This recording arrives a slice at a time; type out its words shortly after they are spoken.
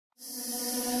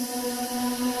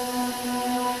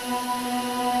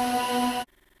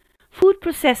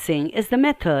Food processing is the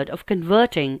method of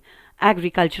converting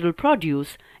agricultural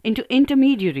produce into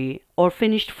intermediary or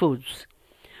finished foods,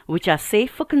 which are safe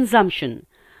for consumption.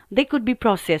 They could be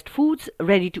processed foods,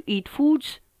 ready-to-eat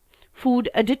foods,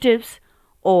 food additives,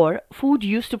 or food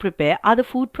used to prepare other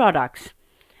food products.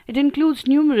 It includes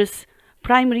numerous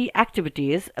primary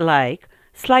activities like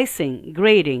slicing,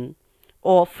 grading,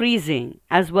 or freezing,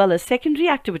 as well as secondary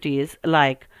activities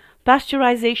like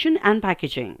pasteurization and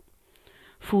packaging.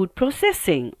 Food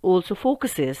processing also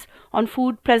focuses on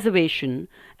food preservation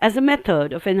as a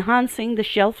method of enhancing the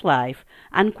shelf life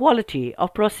and quality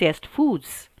of processed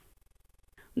foods.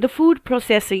 The food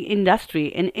processing industry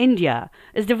in India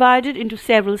is divided into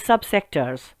several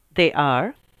subsectors. They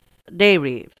are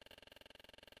dairy,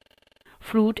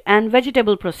 fruit and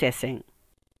vegetable processing,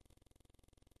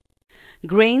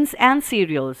 grains and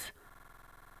cereals,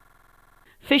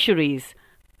 fisheries,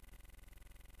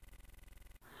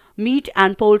 meat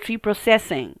and poultry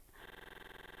processing,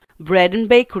 bread and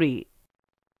bakery,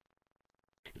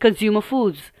 consumer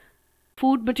foods.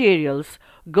 Food materials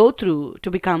go through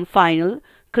to become final,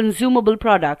 consumable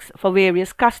products for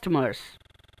various customers.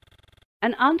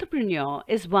 An entrepreneur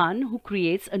is one who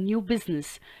creates a new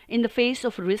business in the face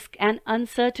of risk and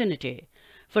uncertainty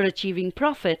for achieving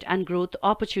profit and growth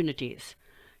opportunities.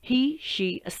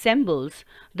 He/she assembles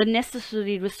the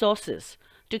necessary resources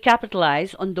to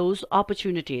capitalize on those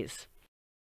opportunities.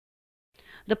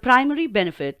 The primary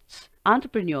benefits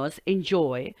entrepreneurs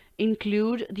enjoy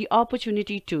include the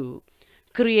opportunity to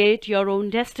create your own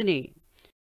destiny,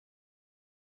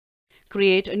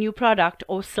 create a new product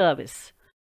or service,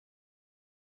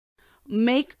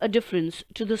 make a difference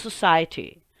to the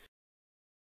society,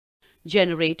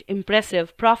 generate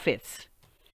impressive profits.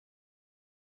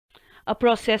 A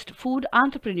processed food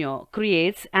entrepreneur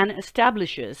creates and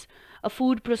establishes a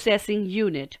food processing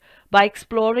unit by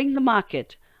exploring the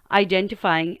market,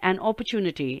 identifying an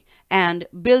opportunity, and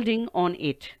building on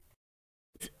it.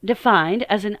 It's defined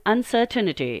as an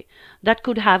uncertainty that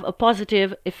could have a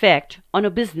positive effect on a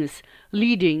business,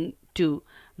 leading to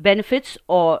benefits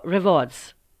or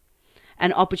rewards.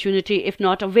 An opportunity, if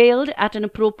not availed at an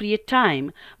appropriate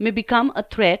time, may become a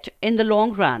threat in the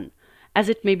long run, as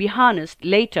it may be harnessed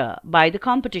later by the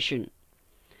competition.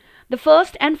 The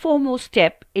first and foremost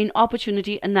step in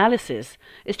opportunity analysis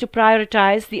is to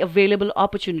prioritize the available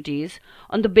opportunities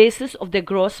on the basis of their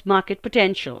gross market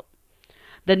potential.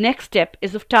 The next step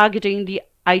is of targeting the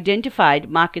identified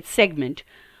market segment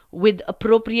with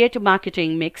appropriate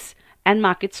marketing mix and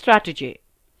market strategy.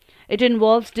 It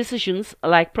involves decisions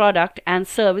like product and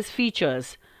service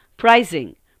features,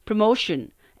 pricing,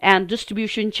 promotion, and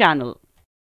distribution channel.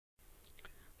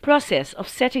 Process of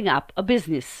setting up a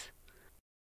business.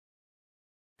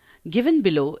 Given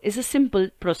below is a simple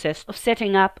process of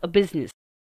setting up a business.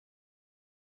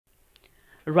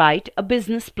 Write a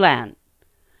business plan.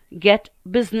 Get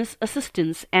business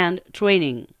assistance and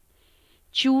training.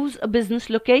 Choose a business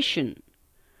location.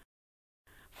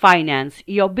 Finance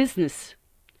your business.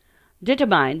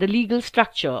 Determine the legal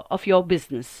structure of your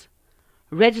business.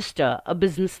 Register a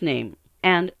business name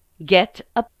and get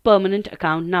a permanent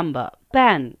account number,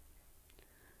 PAN.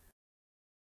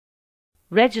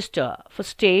 Register for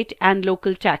state and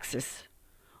local taxes.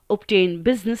 Obtain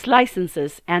business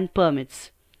licenses and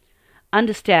permits.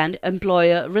 Understand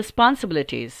employer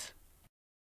responsibilities.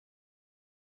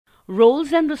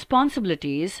 Roles and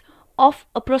responsibilities of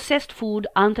a processed food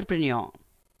entrepreneur.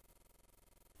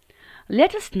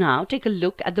 Let us now take a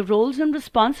look at the roles and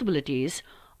responsibilities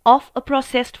of a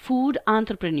processed food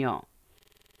entrepreneur.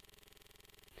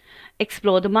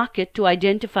 Explore the market to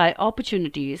identify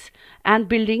opportunities and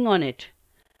building on it.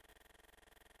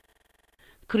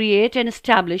 Create and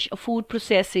establish a food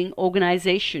processing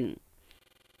organization.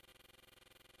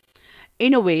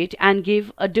 Innovate and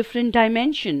give a different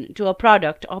dimension to a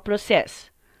product or process.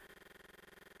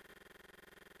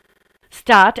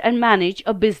 Start and manage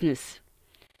a business.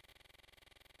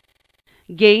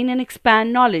 Gain and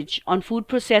expand knowledge on food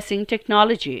processing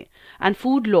technology and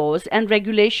food laws and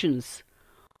regulations.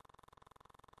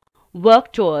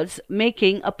 Work towards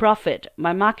making a profit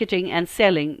by marketing and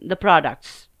selling the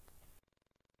products.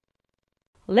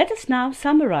 Let us now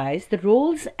summarize the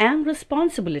roles and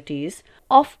responsibilities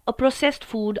of a processed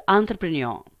food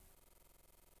entrepreneur.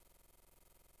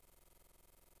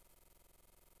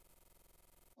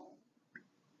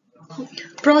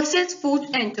 Processed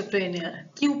food entrepreneur,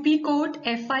 QP code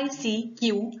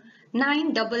FICQ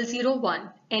 9001,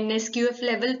 NSQF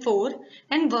level 4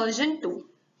 and version 2.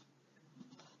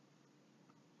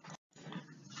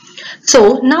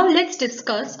 So now let's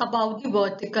discuss about the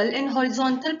vertical and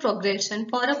horizontal progression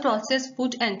for a processed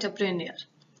food entrepreneur.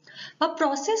 A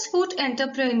processed food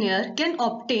entrepreneur can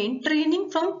obtain training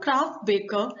from craft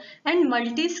baker and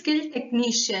multi-skilled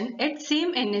technician at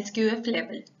same NSQF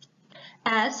level.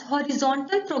 As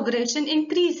horizontal progression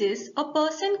increases, a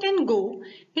person can go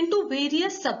into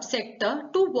various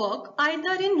subsectors to work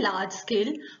either in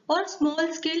large-scale or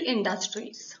small-scale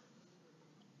industries.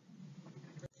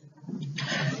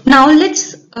 Now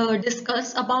let's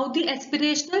discuss about the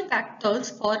aspirational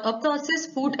factors for a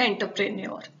processed food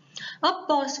entrepreneur. A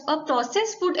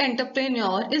processed food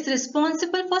entrepreneur is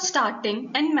responsible for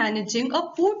starting and managing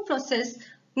a food processing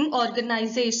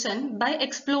organization by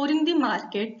exploring the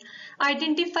market,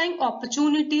 identifying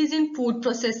opportunities in food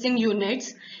processing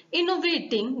units,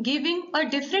 innovating, giving a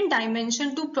different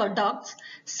dimension to products,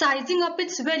 sizing up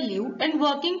its value, and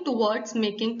working towards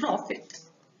making profit.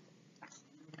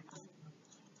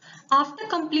 After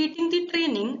completing the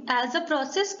training as a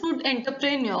processed food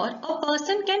entrepreneur, a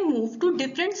person can move to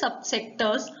different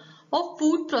subsectors of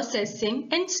food processing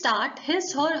and start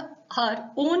his or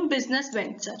her own business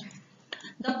venture.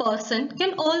 The person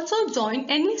can also join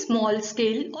any small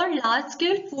scale or large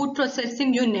scale food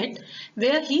processing unit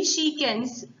where she can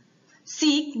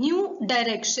seek new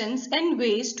directions and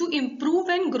ways to improve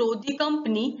and grow the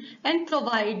company and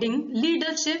providing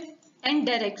leadership and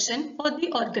direction for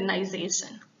the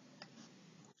organization.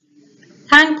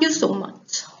 Thank you so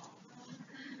much.